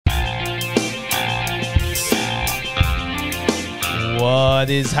What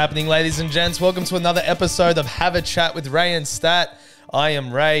is happening, ladies and gents? Welcome to another episode of Have a Chat with Ray and Stat. I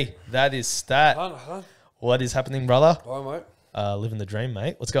am Ray. That is Stat. What is happening, brother? Hi, mate. Living the dream,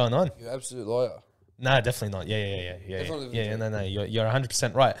 mate. What's going on? You're an absolute liar. Nah, definitely not. Yeah. No. You're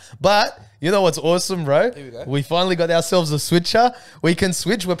 100% right. But you know what's awesome, bro? Here we go. We finally got ourselves a switcher. We can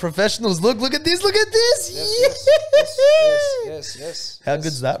switch. We're professionals. Look at this. Look at this. Yes. How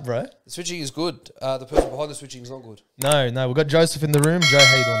good's that, bro? The switching is good. The person behind the switching is not good. No. We've got Joseph in the room. Joe,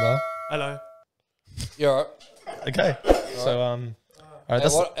 how you doing, bro? Hello. You're all right. Okay. So, all right.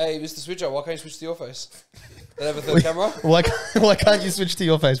 Hey, Mr. Switcher, why can't you switch to your face? They have a third camera? Why can't you switch to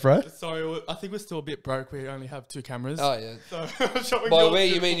your face, bro? Sorry, I think we're still a bit broke. We only have 2 cameras. Oh, yeah. So By where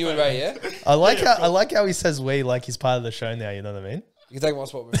you mean you and Ray, yeah? I like how he says we like he's part of the show now, you know what I mean? You can take my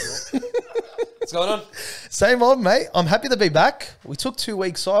spot if you want. What's going on? Same old, mate. I'm happy to be back. We took 2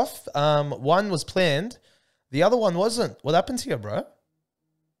 weeks off. One was planned. The other one wasn't. What happened to you, bro?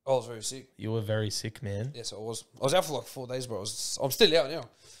 I was very sick. You were very sick, man. Yes, I was. I was out for like 4 days, bro. I'm still out now.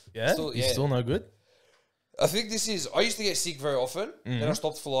 Yeah? You still no good? I think I used to get sick very often. Then I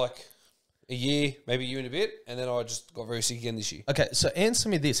stopped for like a year, maybe a year and a bit. And then I just got very sick again this year. Okay, so answer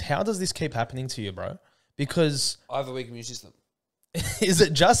me this. How does this keep happening to you, bro? Because... I have a weak immune system. Is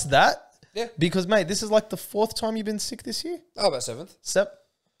it just that? Yeah. Because, mate, this is like the 4th time you've been sick this year? Oh, about 7th.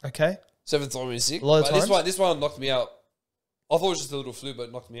 Okay. 7th time I've been sick. A lot of times? This one knocked me out. I thought it was just a little flu, but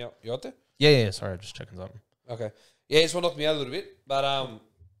it knocked me out. You out there? Yeah. Sorry, I'm just checking something. Okay. Yeah, this one knocked me out a little bit. But,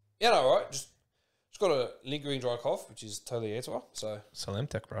 yeah, no, all right. Just got a lingering dry cough, which is totally airtime. So, Salam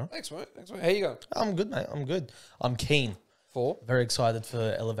tech, bro. Thanks, mate. How you going? I'm good, mate. I'm good. I'm keen. Very excited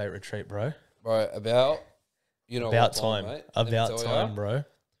for Elevate Retreat, bro. Bro, about time, mate. About time, bro.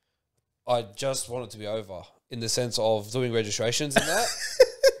 I just want it to be over in the sense of doing registrations and that,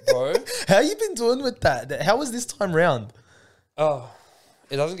 bro. How you been doing with that? How was this time round? Oh,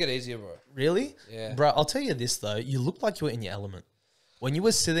 it doesn't get easier, bro. Really? Yeah. Bro, I'll tell you this, though. You looked like you were in your element. When you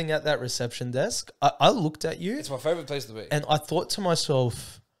were sitting at that reception desk, I looked at you. It's my favorite place to be. And I thought to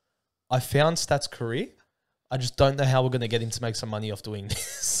myself, I found Stat's career. I just don't know how we're going to get him to make some money off doing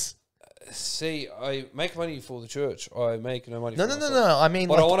this. See, I make money for the church. I make no money No. I mean,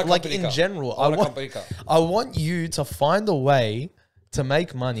 but like in general, I want you to find a way to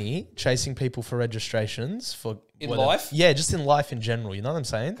make money chasing people for registrations for life. Yeah, just in life in general. You know what I'm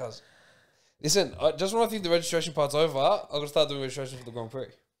saying? Listen, just when I think the registration part's over, I'm gonna start doing registration for the Grand Prix.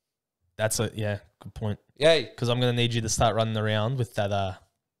 Good point. Yay! Because I'm gonna need you to start running around with that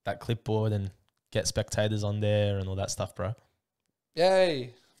clipboard and get spectators on there and all that stuff, bro.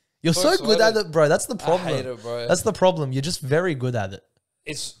 Yay! You're so good at it, bro. That's the problem. I hate it, bro. That's the problem. You're just very good at it.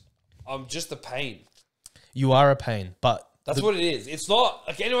 I'm just a pain. You are a pain, but that's what it is. It's not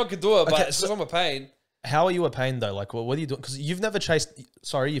like anyone could do it, but it's just I'm a pain. How are you a pain though? Like, what are you doing? Because you've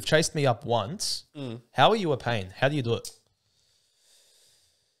chased me up once. How are you a pain? How do you do it?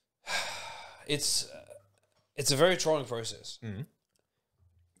 It's a very trying process. I'm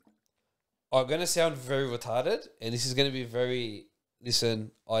going to sound very retarded, and this is going to be very...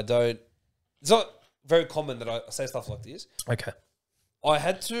 Listen, it's not very common that I say stuff like this. Okay.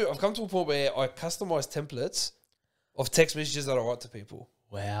 I've come to a point where I customize templates of text messages that I write to people.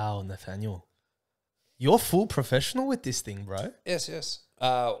 Wow, Nathaniel. You're full professional with this thing, bro. Yes.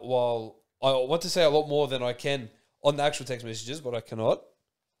 While I want to say a lot more than I can on the actual text messages, but I cannot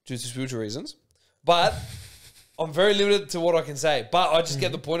due to spiritual reasons. But I'm very limited to what I can say. But I just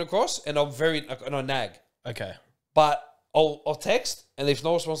get the point across, and I nag. Okay. But I'll text, and if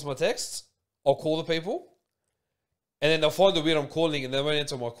no response to my texts, I'll call the people, and then they'll find the weird I'm calling, and they won't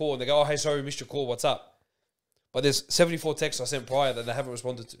answer my call, and they go, "Oh, hey, sorry, we missed your call. What's up?" But there's 74 texts I sent prior that they haven't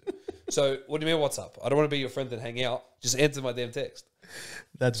responded to. So what do you mean, what's up? I don't want to be your friend and hang out. Just answer my damn text.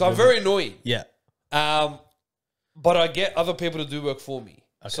 I'm very annoying. Yeah. But I get other people to do work for me.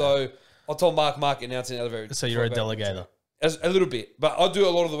 Okay. So I'll tell Mark announce in the elevator. So you're a delegator. A little bit. But I'll do a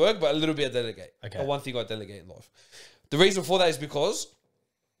lot of the work, but a little bit I delegate. Okay. But one thing I delegate in life. The reason for that is because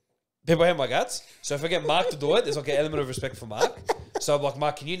people hate my guts. So if I get Mark to do it, there's like an element of respect for Mark. So I'm like,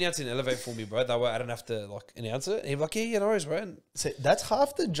 Mark, can you announce in the elevator for me, bro? That way I don't have to like announce it. And he's like, yeah, no worries, bro. And see, that's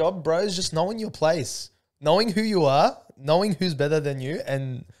half the job, bro, is just knowing your place. Knowing who you are, knowing who's better than you,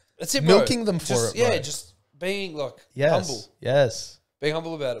 and that's it, bro. Milking them for it, bro. Yeah, just being like humble. Yes. Being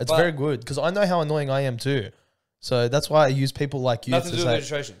humble about it. It's very good because I know how annoying I am too. So that's why I use people like you. Nothing to do with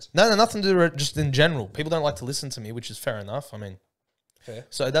registrations. No, nothing to do with just in general. People don't like to listen to me, which is fair enough. I mean, fair.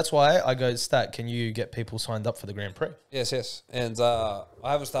 So that's why I go, Stat, can you get people signed up for the Grand Prix? Yes. And I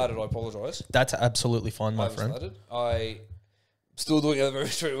haven't started. I apologise. That's absolutely fine, my friend. I still doing other very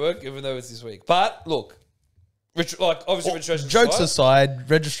street work, even though it's this week. But look, Like, obviously, registration Jokes aside, aside,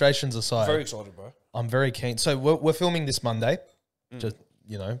 registrations aside, very excited, bro. I'm very keen. So we're filming this Monday. Just,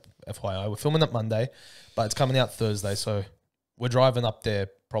 FYI, we're filming it Monday, but it's coming out Thursday. So we're driving up there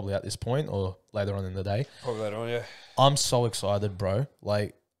probably at this point or later on in the day. Probably later on, yeah. I'm so excited, bro.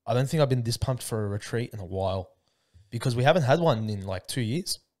 Like, I don't think I've been this pumped for a retreat in a while because we haven't had one in like 2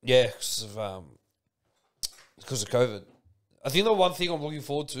 years. Yeah, because of COVID. I think the one thing I'm looking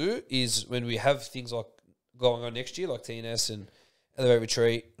forward to is when we have things like going on next year, like TNS and Elevate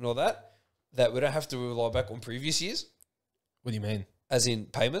Retreat and all that, that we don't have to rely back on previous years. What do you mean? As in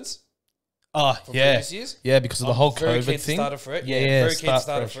payments. Oh, from yeah. previous years. Yeah, because of the whole very COVID keen thing. To start afresh. Yeah, very keen to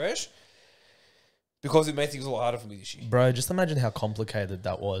start afresh. Because it made things a lot harder for me this year. Bro, just imagine how complicated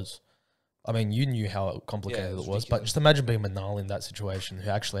that was. I mean, you knew how complicated it was, but just imagine being Manal in that situation who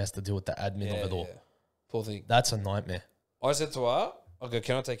actually has to deal with the admin of it all. Yeah. Poor thing. That's a nightmare. I said to her, I go,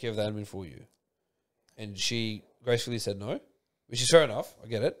 can I take care of the admin for you? And she gracefully said no, which is fair enough. I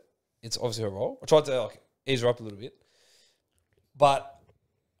get it. It's obviously her role. I tried to ease her up a little bit. But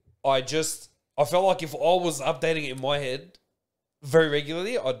I felt like if I was updating it in my head very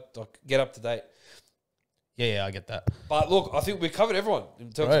regularly, I'd get up to date. Yeah, I get that. But look, I think we covered everyone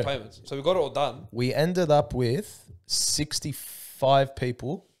in terms of payments. So we got it all done. We ended up with 65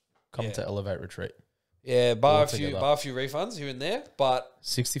 people come to Elevate Retreat. Yeah, bar a few refunds here and there, but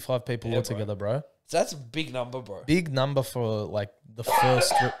 65 people altogether, bro. So that's a big number, bro. Big number for like the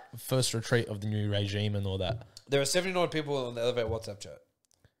first retreat of the new regime and all that. There are 79 people on the Elevate WhatsApp chat.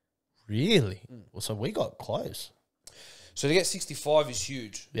 Really? Well, so we got close. So to get 65 is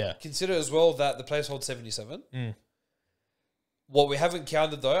huge. Yeah. Consider as well that the place holds 77. What we haven't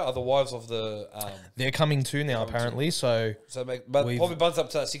counted though are the wives of the. They're coming too now, apparently. So but probably bumps up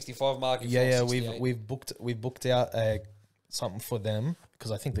to that 65 mark. Yeah. We've booked out something for them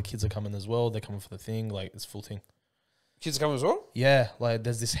because I think the kids are coming as well. They're coming for the thing. Like it's full thing. Kids are coming as well. Yeah, like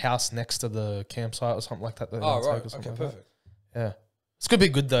there's this house next to the campsite or something like that. Oh right. Okay, perfect. Yeah, it's gonna be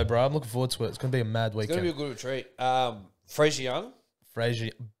good though, bro. I'm looking forward to it. It's gonna be a mad weekend. It's gonna be a good retreat. Fraser Young.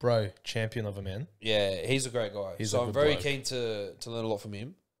 Bro, champion of a man. Yeah, he's a great guy. So I'm very keen to learn a lot from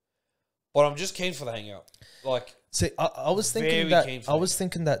him. But I'm just keen for the hangout. Like, see, I was thinking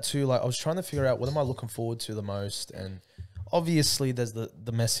that too. Like, I was trying to figure out what am I looking forward to the most, and obviously there's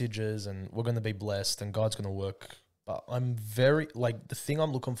the messages, and we're gonna be blessed, and God's gonna work. But I'm very the thing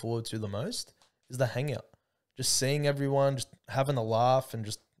I'm looking forward to the most is the hangout. Just seeing everyone, just having a laugh, and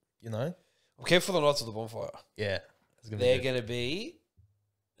just I'm keen for the nights of the bonfire. Yeah. They're going to be...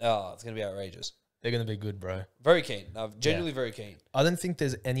 Oh, it's going to be outrageous. They're going to be good, bro. Very keen. No, genuinely very keen. I don't think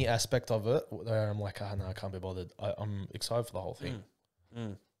there's any aspect of it where I'm like, no, I can't be bothered. I'm excited for the whole thing.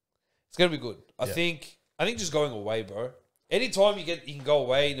 It's going to be good. I think just going away, bro. Anytime you can go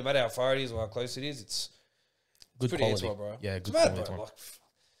away, no matter how far it is or how close it is, it's good pretty quality. Well, bro. Yeah, good quality. quality.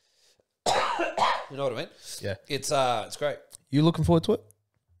 You know what I mean? Yeah. It's great. You looking forward to it?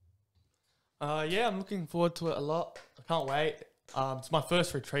 Yeah, I'm looking forward to it a lot. I can't wait. It's my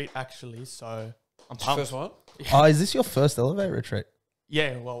first retreat actually, so I'm pumped. First one? Is this your first Elevate retreat?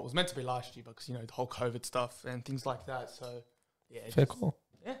 Yeah, well, it was meant to be last year because the whole COVID stuff and things like that. So yeah, fair call.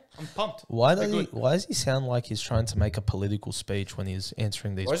 Yeah, I'm pumped. Why does he sound like he's trying to make a political speech when he's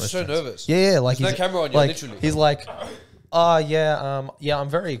answering these questions? Why is he so nervous? Yeah, like there's no camera on you, literally. He's like, I'm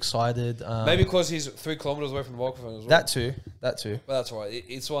very excited. Maybe because he's 3 kilometers away from the microphone as well. That too. But that's all right.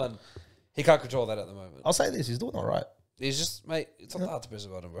 It's one. He can't control that at the moment. I'll say this: he's doing all right. He's just, mate. It's not hard to press a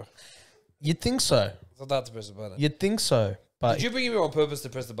button, bro. You'd think so. It's not hard to press a button. You'd think so, but did you bring him here on purpose to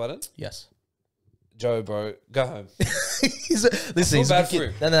press the button? Yes. Joe, bro, go home. He's a good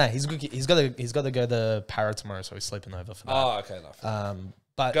kid. No. He's a good kid. He's got to go to Para tomorrow, so he's sleeping over for that. Oh, okay, enough.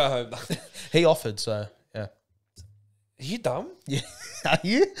 But go home. He offered, so yeah. Are you dumb? Yeah. Are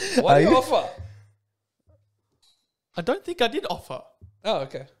you? Why do you offer? I don't think I did offer. Oh,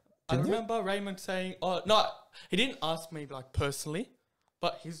 okay. I remember Raymond saying, "Oh no, he didn't ask me personally,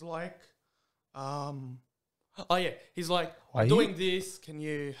 but he's like, he's like, I'm doing this. Can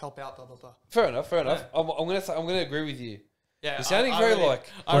you help out? Blah blah blah." Fair enough. Yeah. I'm gonna agree with you. Yeah, you're sounding I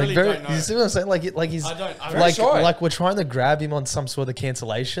really don't know. You see what I'm saying? Like he's like we're trying to grab him on some sort of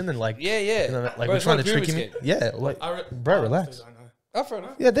cancellation and yeah. Like we're trying to trick him. Yeah, bro, relax. Oh, fair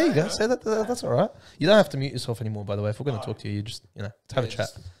enough. Yeah, there you go. Say that. That's all right. You don't have to mute yourself anymore, by the way. If we're going to talk to you, you just, have a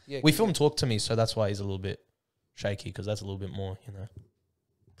chat. We film Talk to Me, so that's why he's a little bit shaky, because that's a little bit more,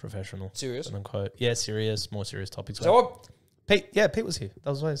 professional. Serious? Yeah, serious, more serious topics. So Pete was here. That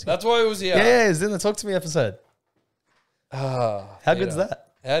was why he was here. That's why he was here. Yeah, he's in the Talk to Me episode. How good's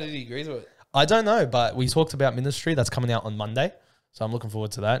that? How did he agree to it? I don't know, but we talked about ministry. That's coming out on Monday. So I'm looking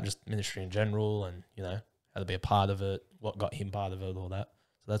forward to that, and just ministry in general, and, how to be a part of it, what got him part of it, all that.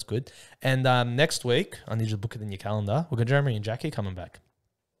 So that's good. And next week, I need you to book it in your calendar. We've got Jeremy and Jackie coming back.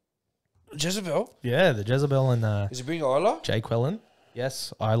 Jezebel? Yeah, the Jezebel and Is he bringing Isla? Jay Quellen.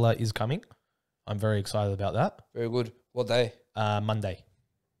 Yes, Isla is coming. I'm very excited about that. Very good. What day? Monday.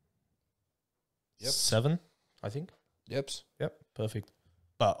 Yep. 7, I think. Yep. Yep, perfect.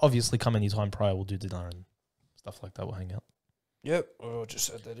 But obviously, come any time prior, we'll do dinner and stuff like that. We'll hang out. Yep. I'll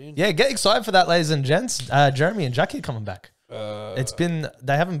just add that in. Yeah, get excited for that, ladies and gents. Jeremy and Jackie are coming back. They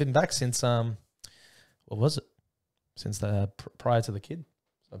haven't been back since what was it? Since the prior to the kid.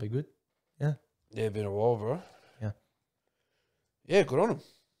 So that'd be good. Yeah. Yeah, been a while, bro. Yeah. Yeah, good on them.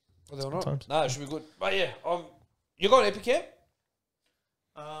 What the hell not? Nah, it should be good. But yeah, you got an Epicamp?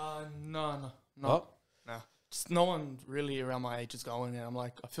 No. No? No. Just no one really around my age is going, and I'm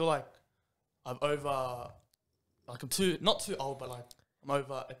like, I feel like I'm over, like I'm not too old, but like I'm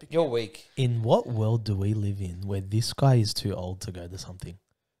over Epicamp. You're weak. In what world do we live in where this guy is too old to go to something?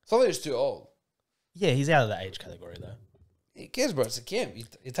 Something's too old. Yeah, he's out of that age category though. Who cares, bro? It's a camp.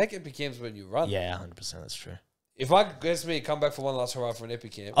 You take Epicamps when you run. Yeah, 100%. That's true. If I guess me come back for one last hurrah for an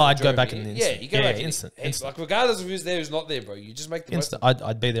Epicamp, I'd go back in the instant. Yeah, you go back in instant. Like regardless of who's there, who's not there, bro. You just make the Instant. most.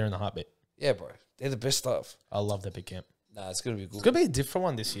 I'd be there in a heartbeat. Yeah, bro. They're the best stuff. I love the big camp. Nah, it's gonna be good. It's gonna be a different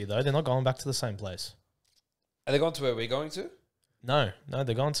one this year though. They're not going back to the same place. Are they going to where we're going to? No,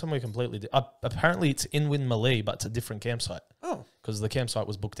 they're going somewhere completely different. Apparently, it's in Winmalee, but it's a different campsite. Oh, because the campsite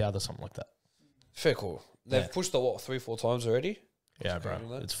was booked out or something like that. fair call. They've pushed the 3-4 times already. Yeah, bro.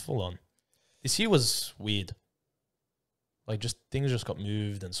 It's full on. This year was weird. Like, just things just got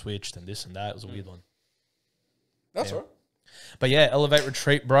moved and switched and this and that. It was a weird one. That's all right. But yeah, Elevate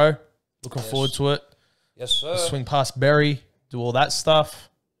Retreat, bro. Looking forward to it. Yes, sir. Swing past Berry, do all that stuff.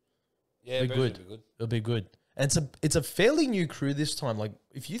 Yeah, it'll be good. It'll be good. And it's a fairly new crew this time. Like,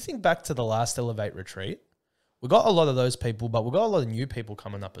 if you think back to the last Elevate Retreat, we got a lot of those people, but we got a lot of new people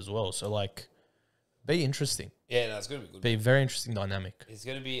coming up as well. So, like, be interesting. Yeah, no, it's going to be good. Be a very interesting dynamic. It's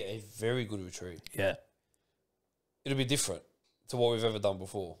going to be a very good retreat. Yeah. It'll be different to what we've ever done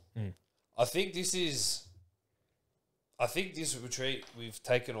before. Mm. I think this retreat we've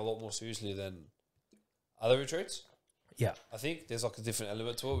taken a lot more seriously than other retreats. Yeah. I think there's like a different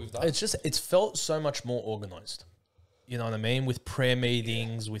element to what we've done. It's felt so much more organized. You know what I mean? With prayer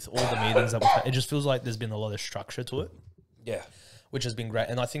meetings, with all the meetings that we've had. It just feels like there's been a lot of structure to it. Yeah. Which has been great.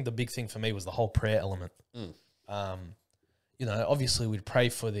 And I think the big thing for me was the whole prayer element. Mm. You know, obviously we'd pray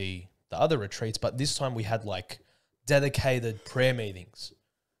for the other retreats, but this time we had like dedicated prayer meetings.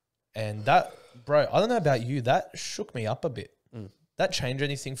 And that, bro, I don't know about you, that shook me up a bit. Mm. That changed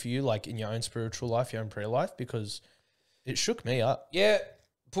anything for you, like in your own spiritual life, your own prayer life? Because it shook me up. Yeah.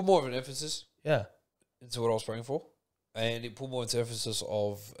 Put more of an emphasis. Yeah. Into what I was praying for. And it put more into emphasis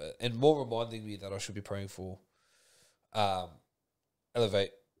of, and more reminding me that I should be praying for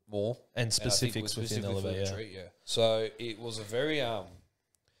Elevate more. And specifics within Elevate, yeah. So it was a very, it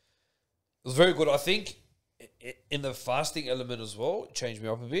was very good. I think in the fasting element as well, it changed me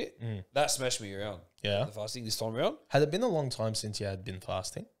up a bit. Mm. That smashed me around. Yeah. The fasting this time around. Had it been a long time since you had been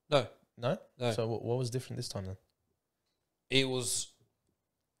fasting? No. No? No. So what was different this time then? It was,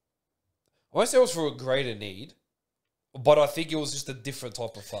 I won't say it was for a greater need, but I think it was just a different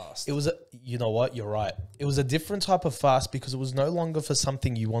type of fast. It was, you know what? You're right. It was a different type of fast because it was no longer for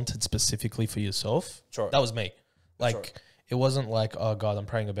something you wanted specifically for yourself. Sure. That was me. Like, right. It wasn't like, oh God, I'm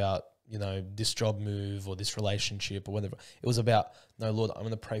praying about, you know, this job move or this relationship or whatever. It was about, no, Lord, I'm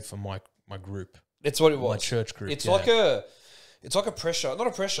going to pray for my group. It's what it was. My church group. It's like a pressure, not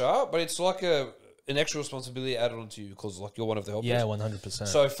a pressure, but it's like an extra responsibility added onto you because like you're one of the helpers. Yeah, 100%.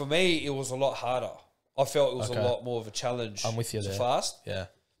 So for me, it was a lot harder. I felt it was a lot more of a challenge. I'm with you there. Fast. Yeah.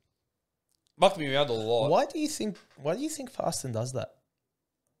 Mucked me around a lot. Why do you think fasting does that?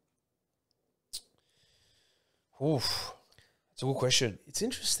 Oof. It's a good question. It's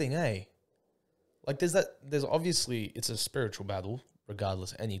interesting, eh? Like there's obviously it's a spiritual battle,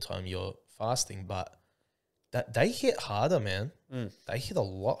 regardless anytime you're fasting, but that they hit harder, man. Mm. They hit a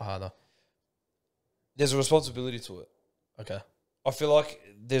lot harder. There's a responsibility to it. Okay. I feel like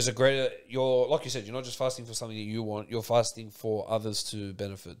there's a greater, like you said, you're not just fasting for something that you want, you're fasting for others to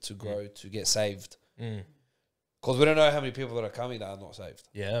benefit, to grow, to get saved. Because we don't know how many people that are coming that are not saved.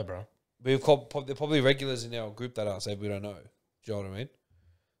 Yeah, bro. They're probably regulars in our group that aren't saved, we don't know. Do you know what I mean?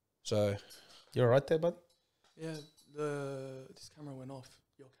 So. You're right there, bud? Yeah, this camera went off.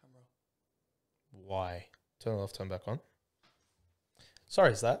 Your camera. Why? Turn it off, turn back on.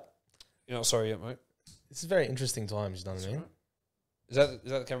 Sorry, is that? You're not sorry yet, mate. This is very interesting times, you know what I mean? Right. Is that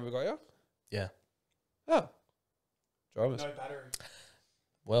the camera we got here? Yeah. Oh. Drivers. No battery.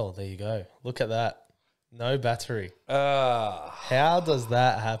 Well, there you go. Look at that. No battery. Ah, How does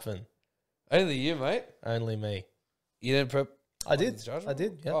that happen? only you, mate. Only me. You didn't prep. I did.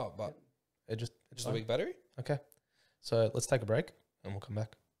 Yeah. Oh, but It's just a weak battery. Okay. So let's take a break and we'll come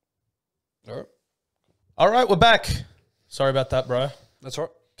back. All right. All right, we're back. Sorry about that, bro. That's all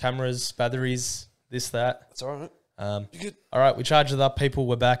right. Cameras, batteries, this, that. That's all right. You good? All right, we charged it up, people.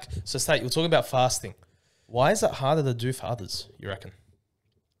 We're back. So, State, you were talking about fasting. Why is it harder to do for others, you reckon?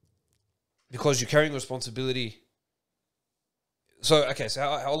 Because you're carrying responsibility. So, okay, so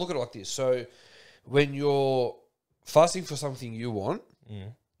I'll look at it like this. So, when you're fasting for something you want,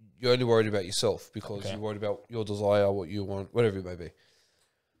 you're only worried about yourself because you're worried about your desire, what you want, whatever it may be.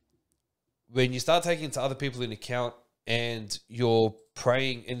 When you start taking it to other people in account and you're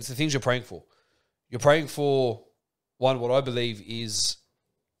praying, and it's the things you're praying for. You're praying for, one, what I believe is,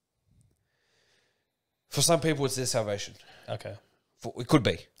 for some people, it's their salvation. Okay. It could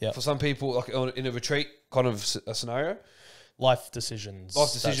be. Yeah. For some people, like in a retreat kind of a scenario. Life decisions.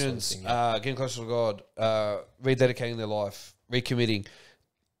 Getting closer to God, rededicating their life, recommitting.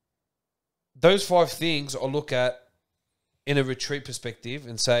 Those 5 things I look at in a retreat perspective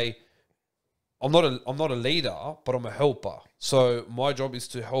and say, I'm not a leader, but I'm a helper. So my job is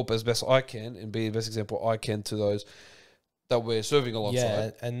to help as best I can and be the best example I can to those that we're serving alongside.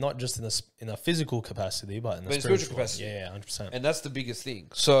 Yeah, and not just in a physical capacity, but in a spiritual capacity. Yeah, 100%. And that's the biggest thing.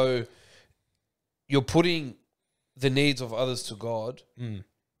 So you're putting the needs of others to God,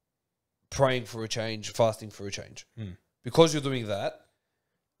 praying for a change, fasting for a change. Because you're doing that,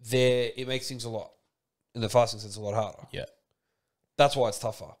 it makes things in the fasting sense, a lot harder. Yeah. That's why it's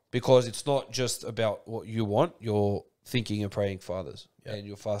tougher, because it's not just about what you want. You're thinking and praying for others, and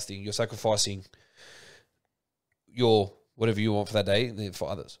you're fasting. You're sacrificing your whatever you want for that day for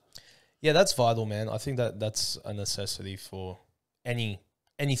others. Yeah, that's vital, man. I think that's a necessity for anything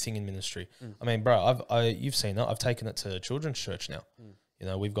in ministry. I mean, bro, you've seen it. I've taken it to children's church now. You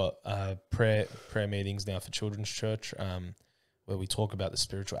know, we've got prayer meetings now for children's church, where we talk about the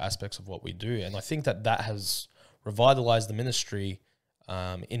spiritual aspects of what we do, and I think that has revitalized the ministry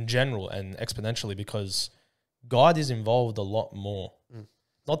in general and exponentially, because God is involved a lot more.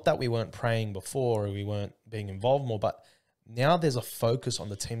 Not that we weren't praying before or we weren't being involved more, but now there's a focus on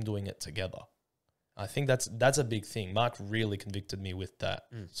the team doing it together. I think that's a big thing. Mark really convicted me with that.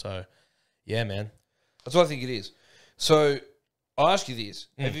 So, yeah, man. That's what I think it is. So, I'll ask you this.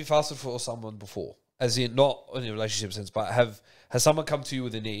 Have you fasted for someone before? As in, not in a relationship sense, but has someone come to you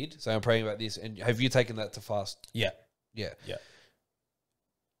with a need, say, I'm praying about this, and have you taken that to fast? Yeah. Yeah.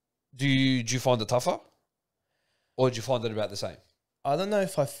 Do you find it tougher? Or do you find it about the same? I don't know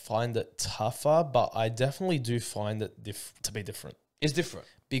if I find it tougher, but I definitely do find it to be different. It's different.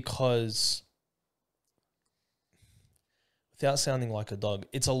 Because, without sounding like a dog,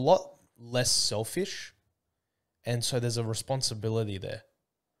 it's a lot less selfish, and so there's a responsibility there,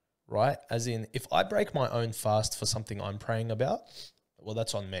 right? As in, if I break my own fast for something I'm praying about, well,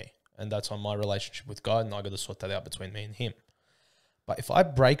 that's on me, and that's on my relationship with God, and I got to sort that out between me and Him. But if I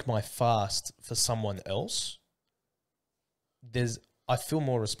break my fast for someone else, I feel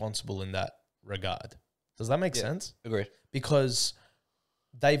more responsible in that regard. Does that make sense? Agreed. Because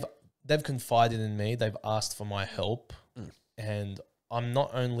they've confided in me, they've asked for my help, and I'm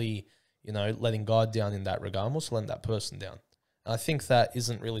not only, letting God down in that regard, I'm also letting that person down. And I think that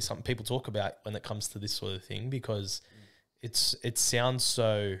isn't really something people talk about when it comes to this sort of thing, because it sounds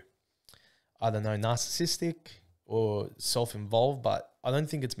so, I don't know, narcissistic or self-involved, but I don't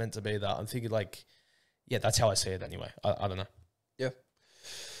think it's meant to be that. I'm thinking that's how I see it anyway. I don't know. Yeah,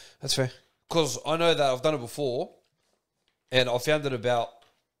 that's fair. Because I know that I've done it before, and I found it about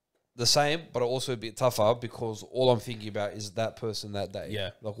the same, but also a bit tougher, because all I'm thinking about is that person that day.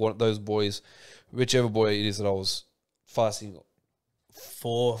 Yeah. Like one of those boys, whichever boy it is that I was fasting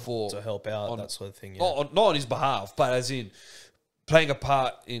for to help out, that sort of thing. Yeah. Not on his behalf, but as in playing a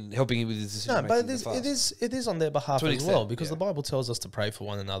part in helping him with his decision. No, but it is on their behalf as well, because the Bible tells us to pray for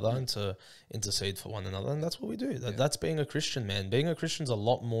one another and to intercede for one another, and that's what we do. That's being a Christian, man. Being a Christian's a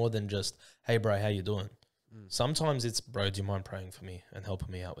lot more than just, hey, bro, how you doing? Sometimes it's, bro, do you mind praying for me and helping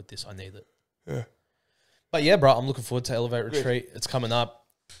me out with this? I need it. Yeah. But yeah, bro, I'm looking forward to Elevate Retreat. It's coming up.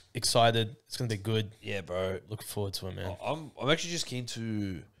 Excited. It's going to be good. Yeah, bro. Looking forward to it, man. I'm actually just keen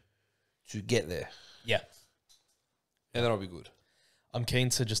to get there. Yeah. And then I'll be good. I'm keen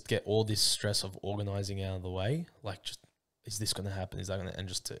to just get all this stress of organising out of the way. Like, just, is this going to happen? Is that going to, and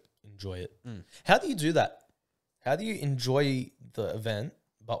just to enjoy it. How do you do that? How do you enjoy the event,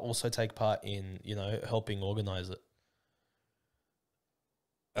 but also take part in, helping organise it?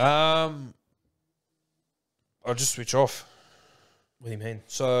 I'll just switch off. What do you mean?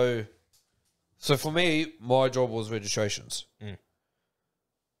 So So for me, my job was registrations.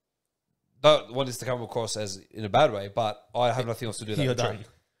 Don't want this to come across as in a bad way, but I have nothing else to do. That You're retreat. done.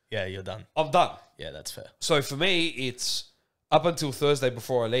 Yeah, you're done. I'm done. Yeah, that's fair. So for me, it's up until Thursday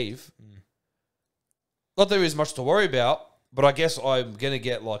before I leave. Not that there is much to worry about, but I guess I'm going to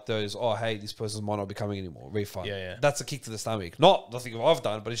get like those, oh, hey, this person might not be coming anymore, refund. Yeah. That's a kick to the stomach. Not nothing I've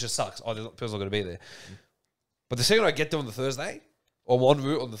done, but it just sucks. Oh, the person's not going to be there. But the second I get there on the Thursday, or I'm en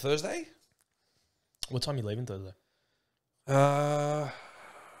route on the Thursday. What time are you leaving Thursday?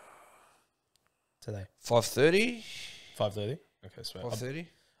 Today. 5:30. 5:30? Okay, so 5:30.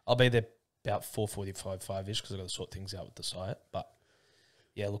 I'll be there about 4:45, 5-ish, because I've got to sort things out with the site. But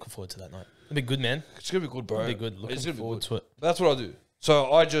yeah, looking forward to that night. It'll be good, man. It's going to be good, bro. It'll be good. Looking forward to it. That's what I do.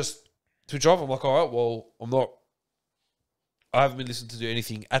 So I just switch off. I'm like, all right, well, I haven't been listening to do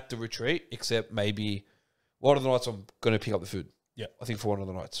anything at the retreat except maybe one of the nights I'm going to pick up the food. Yeah. I think for one of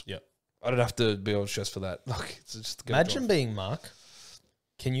the nights. Yeah. I don't have to be on stress for that. Like, it's just imagine being Mark.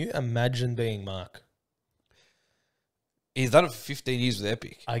 Can you imagine being Mark? He's done it for 15 years with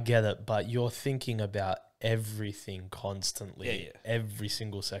Epic. I get it, but you're thinking about everything constantly, Yeah. every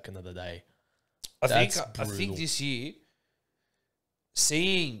single second of the day. I That's think this year,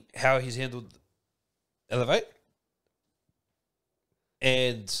 seeing how he's handled Elevate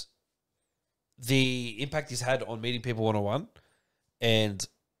and the impact he's had on meeting people one-on-one, and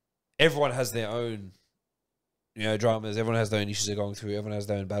everyone has their own, dramas. Everyone has their own issues they're going through. Everyone has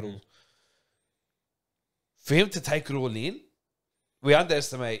their own battles. For him to take it all in, we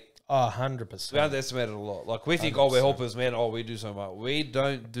underestimate. 100%. We underestimate it a lot. Like, we think, 100%. oh, we're helpers, man. Oh, we do so much. We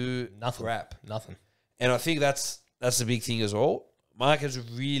don't do Nothing. crap. Nothing. And I think that's the big thing as well. Mark has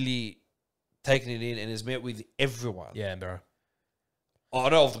really taken it in and has met with everyone. Yeah, bro. I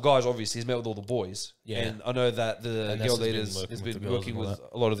know of the guys, obviously. He's met with all the boys. Yeah. And I know that the And girl Nessa's been leaders working has with been the girls working and all with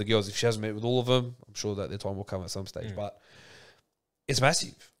a lot of the girls. If she hasn't met with all of them, I'm sure that their time will come at some stage. But it's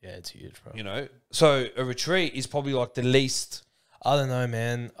massive. Yeah, it's huge, bro. So a retreat is probably like the least. I don't know,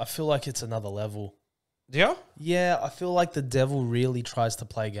 man. I feel like it's another level. Yeah? Yeah, I feel like the devil really tries to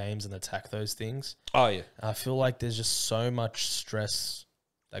play games and attack those things. Oh, yeah. I feel like there's just so much stress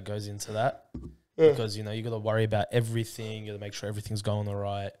that goes into that. Because, you got to worry about everything. You got to make sure everything's going all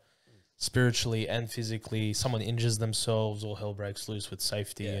right. Spiritually and physically. Someone injures themselves, all hell breaks loose with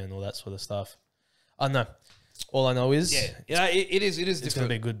safety and all that sort of stuff. I don't know. All I know is... Yeah. It is different. It's going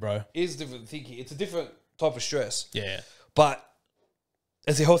to be good, bro. It is different thinking. It's a different type of stress. Yeah. But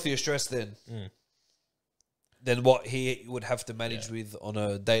it's a healthier stress than what he would have to manage with on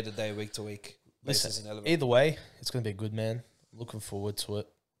a day-to-day, week-to-week basis. Listen, either way, it's going to be good, man. Looking forward to it.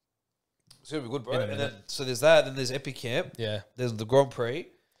 It's going to be good, bro. And then, so there's that. Then there's Epic Camp. Yeah. There's the Grand Prix.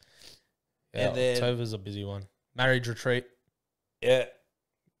 Yeah, and then October's a busy one. Marriage retreat. Yeah.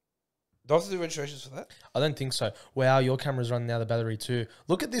 Do I have to do registrations for that? I don't think so. Wow, your camera's running out of battery too.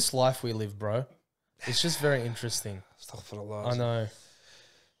 Look at this life we live, bro. It's just very interesting. I know.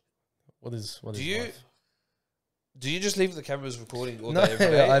 What is life? Do you just leave the cameras recording all No, day, every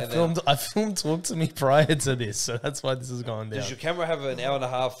day? I filmed Talk to Me prior to this, so that's why this is going down. Does your camera have an hour and a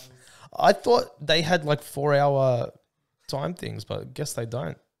half? I thought they had like 4-hour time things, but I guess they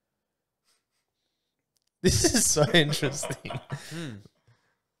don't. This is so interesting.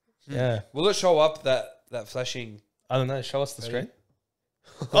 Yeah. Will it show up that flashing? I don't know. Show us the screen.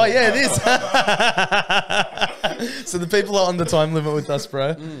 Oh, yeah, it is. So the people are on the time limit with us,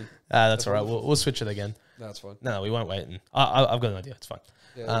 bro. That's all right. We'll switch it again. No, it's fine. No, we won't wait. I've got an idea. It's fine.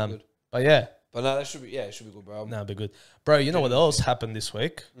 Yeah, good. But yeah. But no, it should be good, bro. No, it'll be good. Bro, you know what else happened this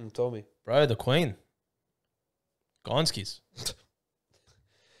week? Tell me. Bro, the Queen. Gonskis.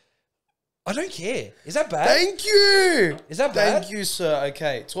 I don't care. Is that bad? Thank you. Is that bad? Thank you, sir.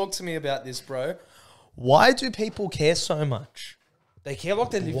 Okay, talk to me about this, bro. Why do people care so much? They care like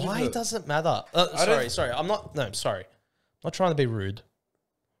they live with Why her. does it matter? Sorry. I'm sorry. I'm not trying to be rude.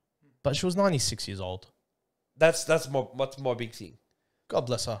 But she was 96 years old. That's my big thing. God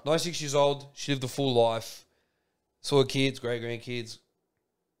bless her. 96 years old. She lived a full life. Saw her kids, great grandkids.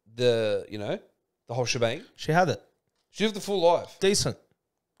 The whole shebang. She had it. She lived a full life. Decent.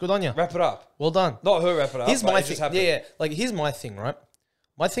 Good on you. Wrap it up. Well done. Not her wrap it up. Here's my thing. Happened. Yeah. Like, here's my thing, right?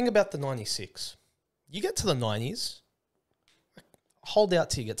 My thing about the 96. You get to the 90s, hold out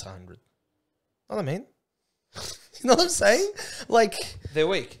till you get to 100. Know what I mean? You know what I'm saying? Like, they're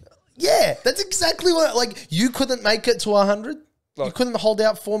weak. Yeah, that's exactly what. Like, you couldn't make it to 100. You couldn't hold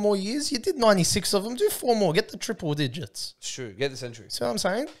out 4 more years. You did 96 of them. Do 4 more. Get the triple digits. It's true. Get the century. See what I'm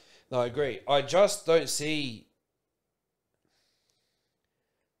saying? No, I agree. I just don't see.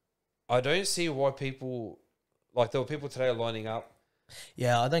 I don't see why people, like there were people today lining up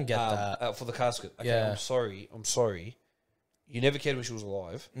Yeah, I don't get that. For the casket. Okay, Yeah. I'm sorry. You never cared when she was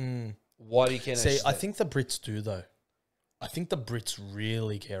alive. Why do you care now? See, I think the Brits do, though. I think the Brits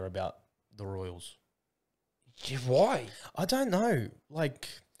really care about the royals. Yeah, why? I don't know. Like,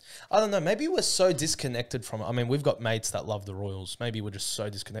 I don't know. Maybe we're so disconnected from it. I mean, we've got mates that love the royals. Maybe we're just so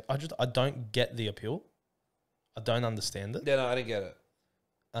disconnected. I don't get the appeal. I don't understand it. Yeah, no, I didn't get it.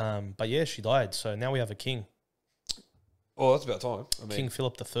 But yeah, she died. So now we have a king. Oh, that's about time. I mean, King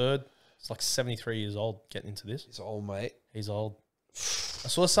Philip III. He's like 73 years old getting into this. he's old, mate. He's old. I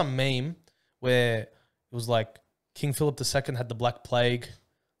saw some meme where it was like King Philip II had the Black Plague.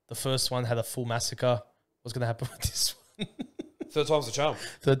 The first one had a full massacre. What's going to happen with this one? Third time's the charm.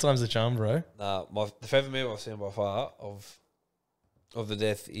 Third time's the charm, bro. Nah, the favourite meme I've seen by far of the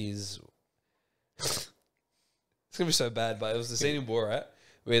death is... it's going to be so bad, but it was the scene in Borat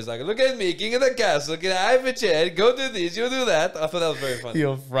where he's like, look at me, king of the castle, look at I have a chair, go do this, you do that. I thought that was very funny.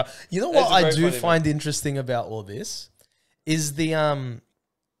 You know what I do find interesting about all this is the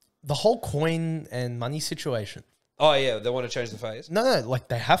whole coin and money situation. Oh, yeah, they want to change the face. No, like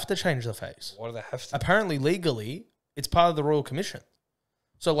they have to change the face. Why do they have to? Apparently, legally, it's part of the Royal Commission.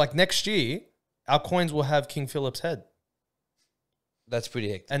 So, like next year, our coins will have King Philip's head. That's pretty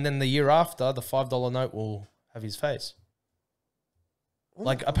hectic. And then the year after, the $5 note will have his face.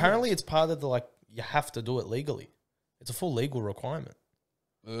 Like, apparently, it's part of the, like, you have to do it legally. It's a full legal requirement.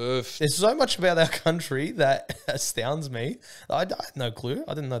 Oof. There's so much about our country that astounds me. I had no clue.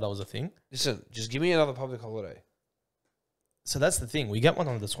 I didn't know that was a thing. Listen, just give me another public holiday. So that's the thing. We get one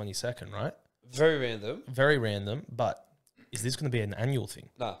on the 22nd, right? Very random. Very random, but is this going to be an annual thing?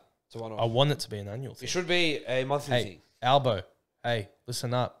 Nah, it's a one-off. I want it to be an annual It thing. should be a monthly thing. Albo, hey,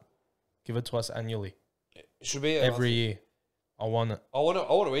 listen up. Give it to us annually. It should be a Every monthly. year. I want it. I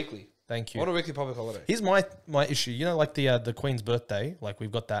want a weekly. Thank I you. want a weekly public holiday. Here's my issue. You know, like the Queen's birthday, like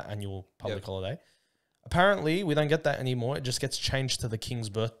we've got that annual public holiday. Apparently, we don't get that anymore. It just gets changed to the King's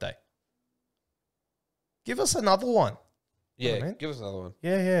birthday. Give us another one. Yeah, You know what I mean? give us another one.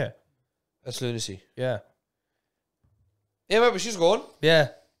 Yeah. That's lunacy. Yeah. Yeah, mate, but she's gone. Yeah.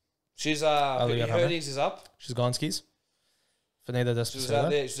 She's Oh, we got her her, earnings is up. She's gone skis. Finita She was out Despacito.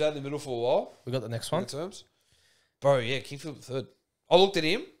 there. She was out in the middle for a while. We got the next In one. the terms, bro. Yeah, King Philip III. I looked at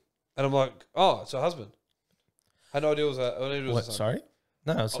him and I'm like, oh, it's her husband. I had no idea it was a What? son. Sorry?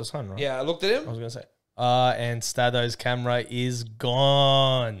 No, it's the son, right? Yeah, I looked at him. I was going to say. And Stado's camera is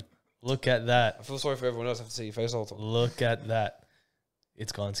gone. Look at I that. feel sorry for everyone else. I have to see your face all the time. Look at that.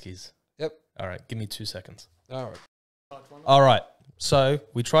 It's gone skis. Yep. All right. Give me 2 seconds. All right. All right. So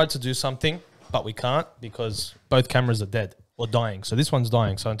we tried to do something, but we can't because both cameras are dead or dying. So this one's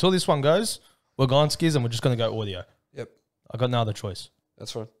dying. So until this one goes, we're gone skis and we're just going to go audio. Yep. I got no other choice.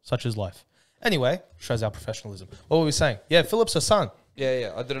 That's fine. Such is life. Anyway, shows our professionalism. What were we saying? Yeah, Philip's her son.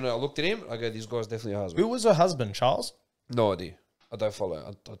 Yeah. I didn't know. I looked at him. I go, these guys definitely her husband. Who was her husband, Charles? No idea. I don't follow.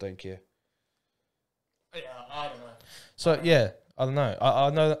 I don't care. Yeah, I don't know. So yeah, I don't know.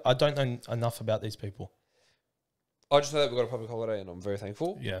 I don't know enough about these people. I just know that we got a public holiday and I'm very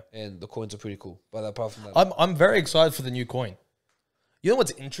thankful. Yeah. And the coins are pretty cool. But apart from that, I'm very excited for the new coin. You know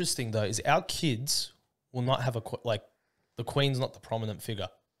what's interesting though is our kids will not have like the Queen's not the prominent figure.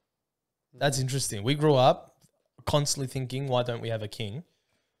 That's interesting. We grew up constantly thinking, why don't we have a king?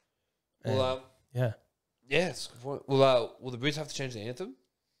 well, Yeah. yes. Will the Brits have to change the anthem?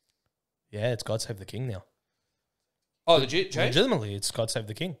 Yeah, it's God Save the King now. Oh, legit change? Legitimately, it's God Save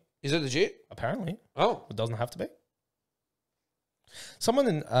the King. Is it legit? Apparently. Oh, It doesn't have to be.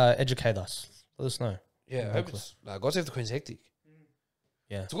 Someone educate us. Let us know. yeah. I hope it's, God Save the Queen's hectic.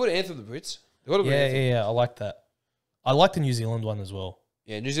 Yeah. It's a good anthem, the Brits. They got a good anthem. Yeah. I like that. I like the New Zealand one as well.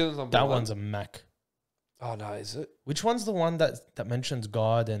 Yeah, New Zealand's number That one. one's a Mac. Oh, no, is it? Which one's the one that mentions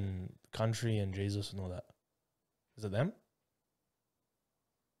God and country and Jesus and all that? Is it them?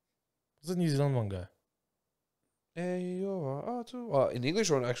 What's the New Zealand one go? In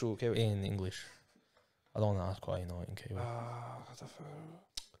English or in actual Kiwi? In English. I don't want to ask why you know it in Kiwi. What the fuck?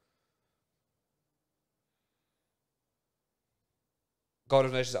 God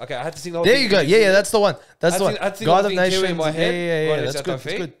of Nations. Okay, I had to sing the whole There thing. you go. Yeah, that's the one. That's the I one. had to think God of of the thing Kiwi Nations. in my head. Yeah. God is That's at good. my That's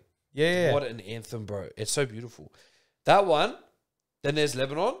feet. good. Yeah. What an anthem, bro. It's so beautiful. That one. Then there's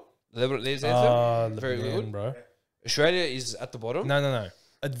Lebanon. Lebanese anthem. Very good. bro. Australia is at the bottom. No.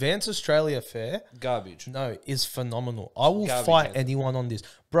 Advance Australia Fair. Garbage. No, is phenomenal. I will Garbage fight anthem. anyone on this,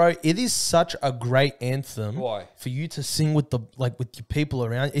 bro. It is such a great anthem. Why? For you to sing with with your people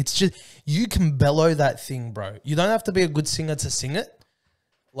around. It's just you can bellow that thing, bro. You don't have to be a good singer to sing it.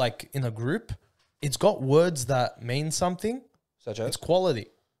 Like in a group, it's got words that mean something. Such It's as? quality.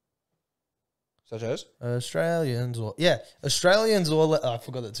 Such as? Australians all I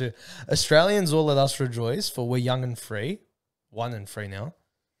forgot it too. Australians all let us rejoice, for we're young and free. 1 and 3 now.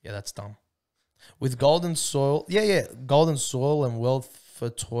 Yeah, that's dumb. With golden soil, golden soil and wealth for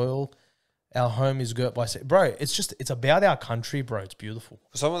toil, our home is girt by sea. Bro, it's about our country, bro. It's beautiful.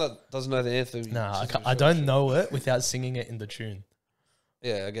 For someone that doesn't know the anthem, I don't know it without singing it in the tune.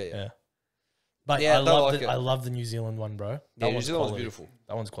 Yeah, I get you. Yeah, but yeah, I love the New Zealand one, bro. New Zealand one's beautiful.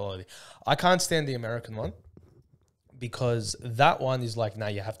 That one's quality. I can't stand the American one because that one is like,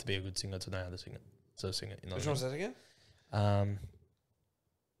 you have to be a good singer to know how to sing it. So sing it. You know Which one's that again?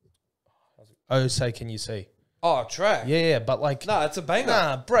 Oh, say, can you see? Oh, track. Yeah, but like... Nah, it's a banger.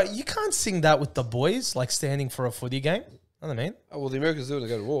 Nah, bro, you can't sing that with the boys, like standing for a footy game. You know what I mean? Oh, well, the Americans do when they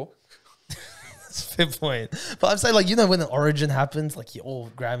go to war. That's a fair point. But I'm saying, like, when the origin happens, like, you're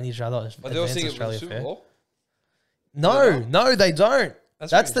all grabbing each other. But they all sing it with the Super Bowl? No, they don't.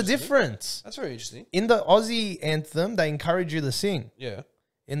 That's the difference. That's very interesting. In the Aussie anthem, they encourage you to sing. Yeah.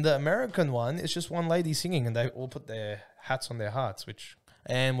 In the American one, it's just one lady singing and they all put their hats on their hearts,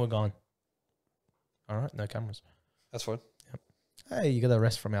 and we're gone. All right, no cameras. That's fine. Yep. Hey, you got a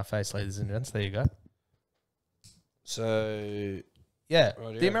rest from our face, ladies and gents. There you go. So, yeah,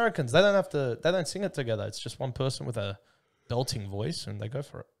 the Americans, they don't sing it together. It's just one person with a belting voice and they go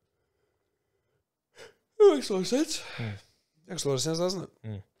for it. That makes a lot of sense. Makes a lot of sense, doesn't it?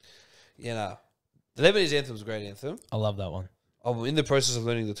 Yeah, nah. The Lebanese anthem is a great anthem. I love that one. I'm in the process of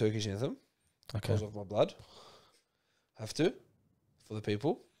learning the Turkish anthem. Okay. Because of my blood. Have to. For the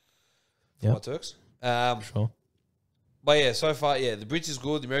people. For Yep. my Turks. Sure. But yeah, so far, the Brits is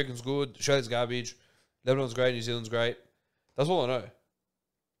good, the American's good, Australia's garbage, Lebanon's great, New Zealand's great. That's all I know.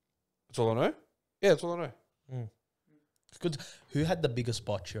 That's all I know? Yeah, that's all I know. It's good. Who had the biggest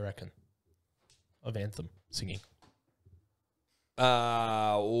botch, you reckon, of anthem singing?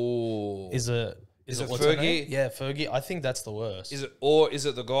 Is it Fergie? Yeah, Fergie. I think that's the worst. Is it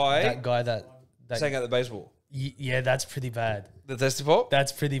the guy? That guy that sang at the baseball. Yeah, that's pretty bad. The testy pop?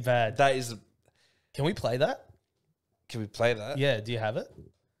 That's pretty bad. That is. Can we play that? Can we play that? Yeah, do you have it?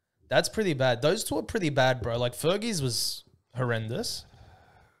 That's pretty bad. Those two are pretty bad, bro. Like, Fergie's was horrendous.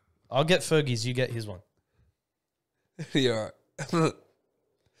 I'll get Fergie's, you get his one. Yeah, alright.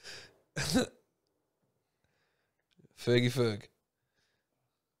 Ferg.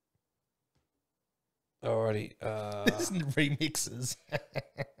 Alrighty. Remixes.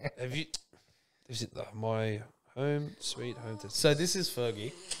 Have you seen my home sweet home test? So this is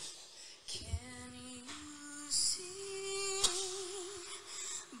Fergie.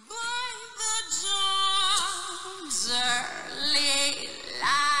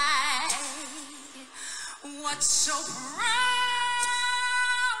 So proudly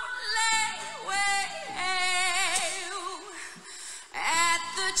wave at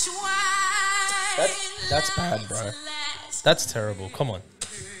the twilight. That's bad, bro. That's terrible. Come on.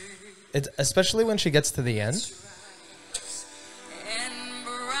 It's especially when she gets to the end.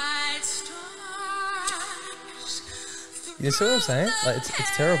 You see what I'm saying? Like,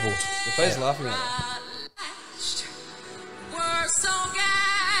 it's terrible. The player's laughing at it.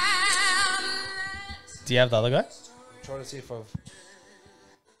 Do you have the other guy? I'm trying to see if I've...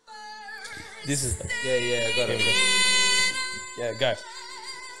 This is... Yeah, I got it. Yeah, go.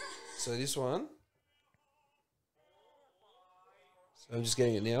 So this one... So I'm just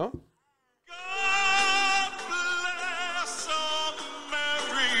getting it now.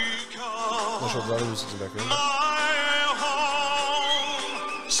 Not sure what music's in the background.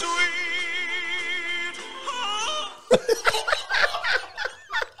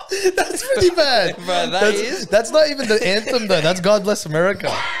 That's pretty bad. Bro, that's not even the anthem, though. That's God Bless America.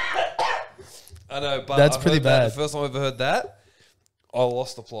 I know, but that's pretty bad. The first time I ever heard that, I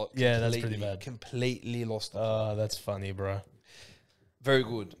lost the plot. Yeah, that's pretty bad. Completely lost the plot. Oh, that's funny, bro. Very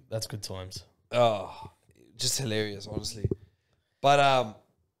good. That's good times. Oh, just hilarious, honestly. But,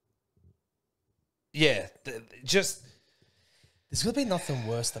 yeah, just... There's going to be nothing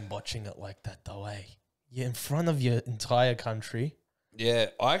worse than botching it like that, though, eh? You're in front of your entire country. Yeah,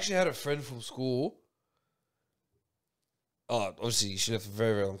 I actually had a friend from school. Oh, obviously, she left a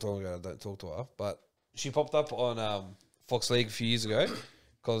very, very long time ago. I don't talk to her. But she popped up on Fox League a few years ago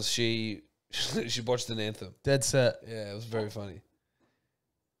because she watched an anthem. Dead set. Yeah, it was very funny.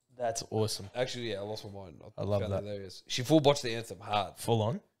 That's awesome. Actually, yeah, I lost my mind. I love that. Hilarious. She full botched the anthem hard. Full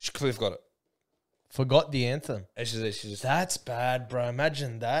on? She completely forgot it. Forgot the anthem. And she just... That's bad, bro.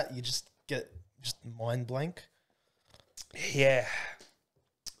 Imagine that. You just get mind blank. Yeah.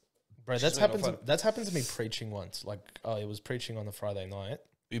 Bro, that's happened to me preaching once. Like, it was preaching on a Friday night.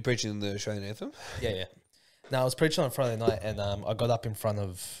 Were you preaching the Australian anthem? Yeah. No, I was preaching on a Friday night and I got up in front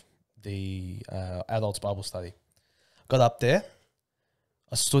of the adults Bible study. Got up there.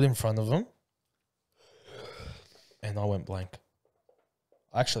 I stood in front of them. And I went blank.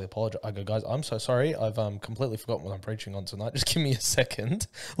 I actually apologize. I go, guys, I'm so sorry. I've completely forgotten what I'm preaching on tonight. Just give me a second.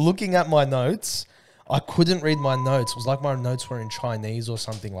 Looking at my notes, I couldn't read my notes. It was like my notes were in Chinese or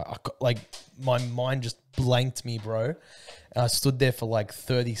something. Like my mind just blanked me, bro. And I stood there for like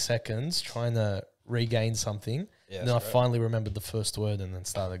 30 seconds trying to regain something. Yeah, and then I finally remembered the first word and then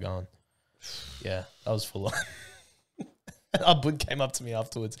started going. Yeah, that was full on. Our bud came up to me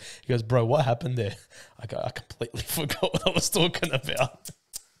afterwards. He goes, bro, what happened there? I go, I completely forgot what I was talking about.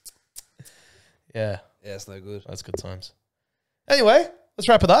 Yeah. Yeah, it's no good. That's good times. Anyway, let's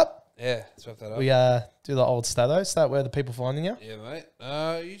wrap it up. Yeah, let's wrap that up. We do the old stato. Start where the people finding you. Yeah, mate.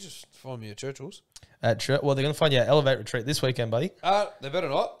 You just find me at Churchill's. At church. Well, they're going to find you at Elevate Retreat this weekend, buddy. They better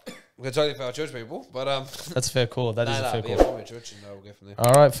not. I'm going to tell you for our church people, but that's a fair call. That is a fair call. Yeah, find me at church and we'll go from there.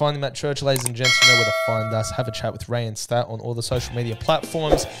 All right, find him at church, ladies and gents. You know where to find us. Have a chat with Ray and Stat on all the social media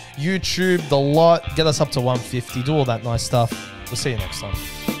platforms, YouTube, the lot. Get us up to 150. Do all that nice stuff. We'll see you next time.